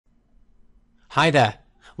Hi there,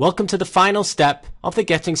 welcome to the final step of the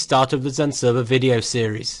Getting Started with Zend Server video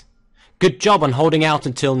series. Good job on holding out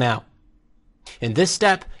until now. In this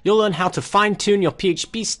step, you'll learn how to fine-tune your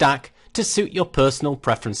PHP stack to suit your personal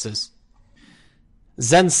preferences.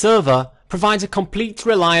 Zend Server provides a complete,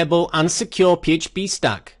 reliable and secure PHP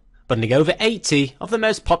stack, bundling over 80 of the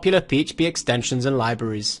most popular PHP extensions and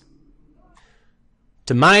libraries.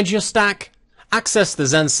 To manage your stack, access the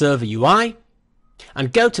Zend Server UI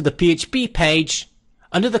and go to the PHP page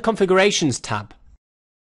under the Configurations tab.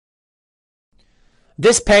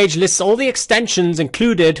 This page lists all the extensions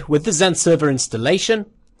included with the Zend Server installation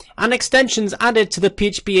and extensions added to the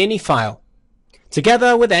PHP ini file,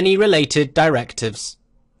 together with any related directives.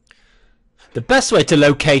 The best way to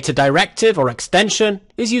locate a directive or extension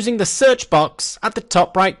is using the search box at the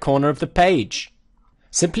top right corner of the page.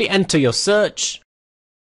 Simply enter your search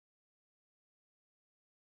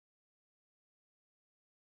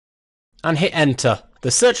and hit enter.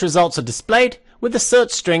 The search results are displayed with the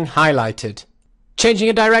search string highlighted. Changing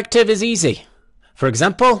a directive is easy. For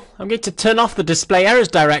example, I'm going to turn off the display errors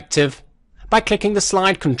directive by clicking the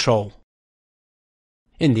slide control.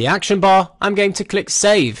 In the action bar, I'm going to click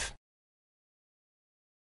save.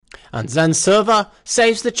 And Zend Server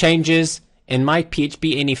saves the changes in my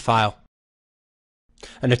PHP ini file.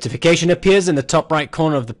 A notification appears in the top right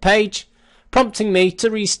corner of the page, prompting me to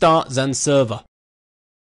restart Zend Server.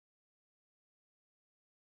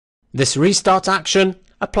 This restart action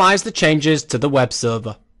applies the changes to the web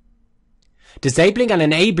server. Disabling and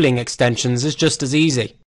enabling extensions is just as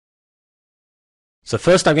easy. So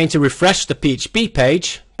first I'm going to refresh the PHP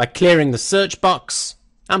page by clearing the search box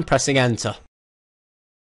and pressing enter.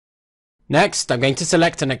 Next I'm going to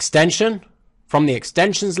select an extension from the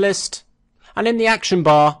extensions list and in the action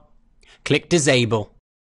bar click disable.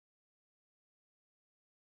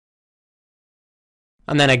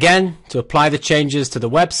 And then again, to apply the changes to the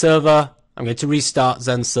web server, I'm going to restart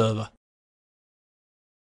Zend Server.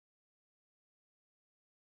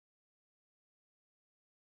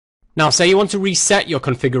 Now say you want to reset your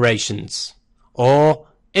configurations or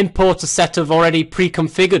import a set of already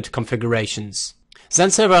pre-configured configurations.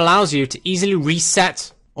 Zend Server allows you to easily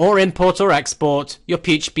reset or import or export your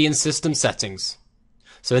PHP and system settings.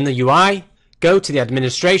 So in the UI, go to the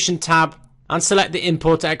Administration tab and select the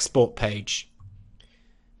Import Export page.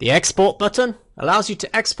 The Export button allows you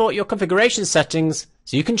to export your configuration settings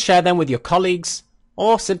so you can share them with your colleagues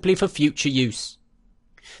or simply for future use.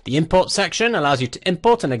 The Import section allows you to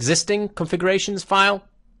import an existing configurations file,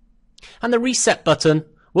 and the Reset button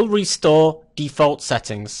will restore default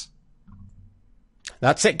settings.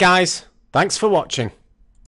 That's it guys, thanks for watching.